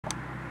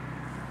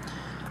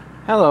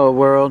Hello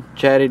world,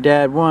 Chatty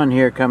Dad 1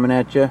 here coming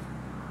at you.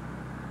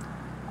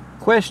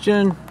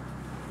 Question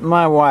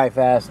my wife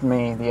asked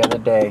me the other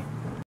day.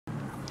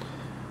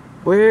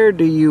 Where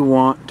do you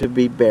want to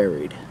be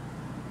buried?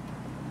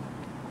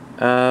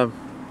 And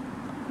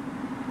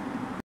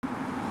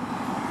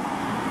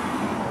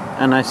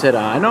I said,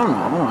 I don't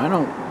know. I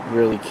don't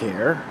really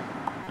care.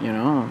 You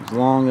know, as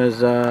long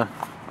as, I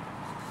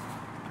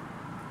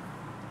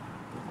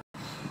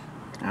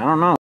don't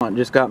know. It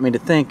just got me to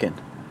thinking.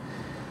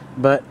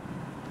 But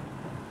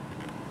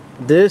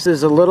this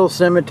is a little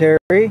cemetery.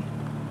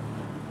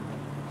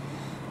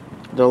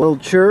 The little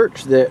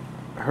church that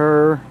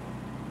her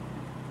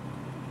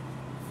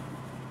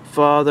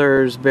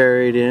father's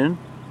buried in.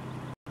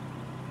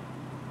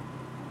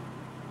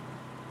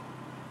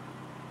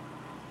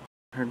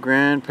 Her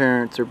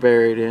grandparents are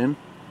buried in.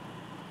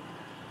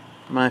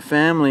 My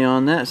family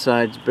on that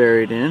side's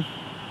buried in.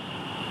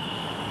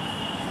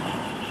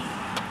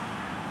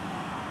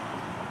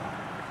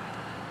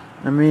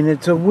 I mean,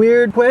 it's a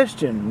weird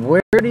question.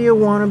 Where do you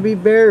want to be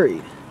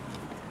buried?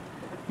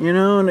 You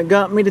know, and it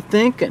got me to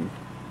thinking.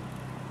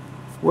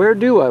 Where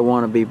do I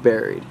want to be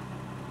buried?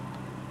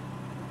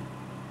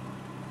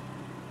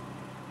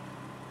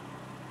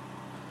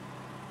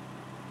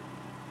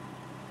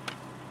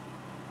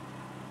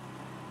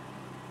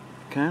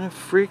 Kind of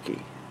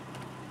freaky.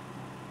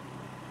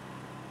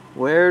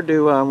 Where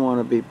do I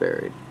want to be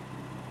buried?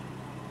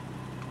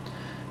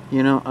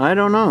 You know, I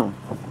don't know.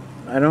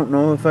 I don't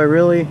know if I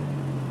really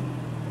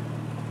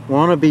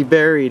want to be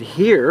buried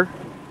here.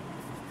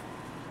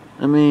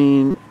 I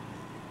mean,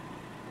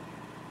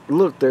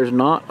 look, there's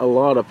not a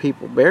lot of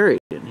people buried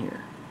in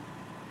here.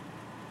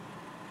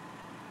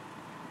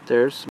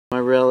 There's my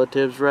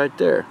relatives right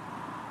there.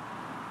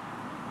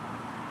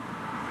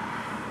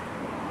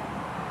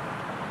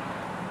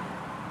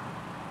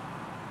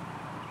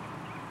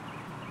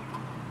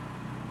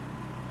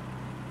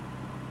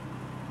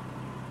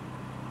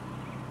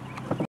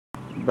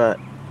 But,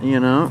 you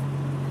know,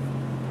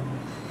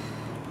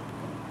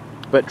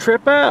 but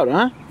trip out,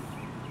 huh?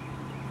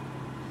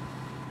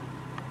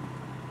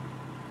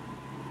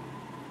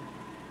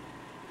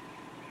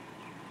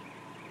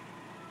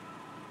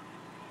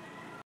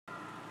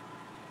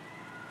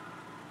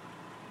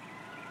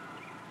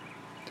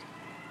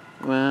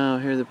 Wow,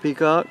 hear the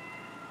peacock?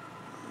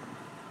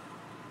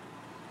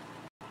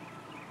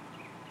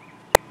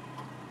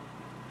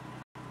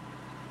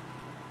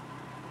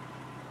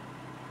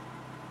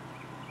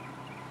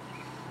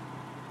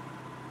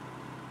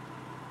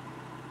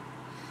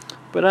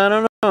 But I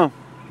don't know.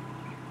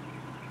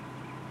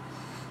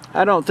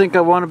 I don't think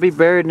I want to be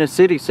buried in a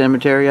city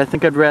cemetery. I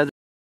think I'd rather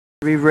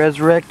be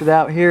resurrected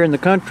out here in the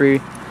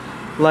country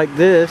like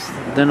this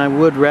than I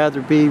would rather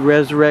be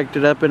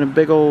resurrected up in a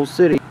big old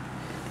city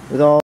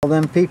with all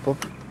them people.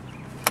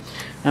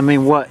 I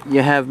mean, what?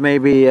 You have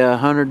maybe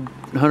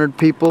 100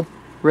 people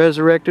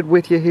resurrected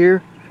with you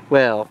here?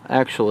 Well,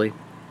 actually,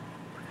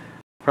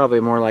 probably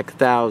more like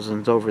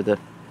thousands over the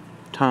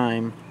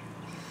time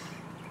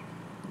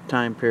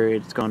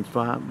period it's gone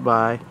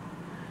by.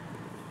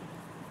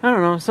 I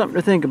don't know, something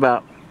to think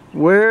about.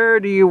 Where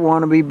do you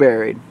want to be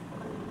buried?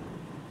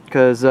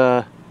 Because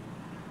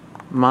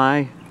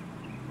my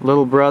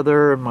little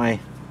brother, my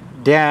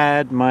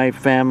dad, my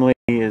family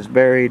is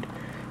buried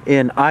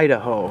in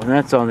Idaho, and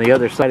that's on the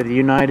other side of the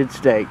United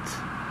States.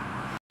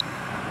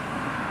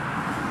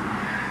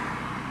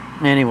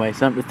 Anyway,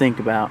 something to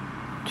think about.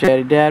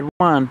 Chatty Dad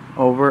 1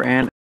 over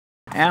and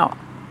out.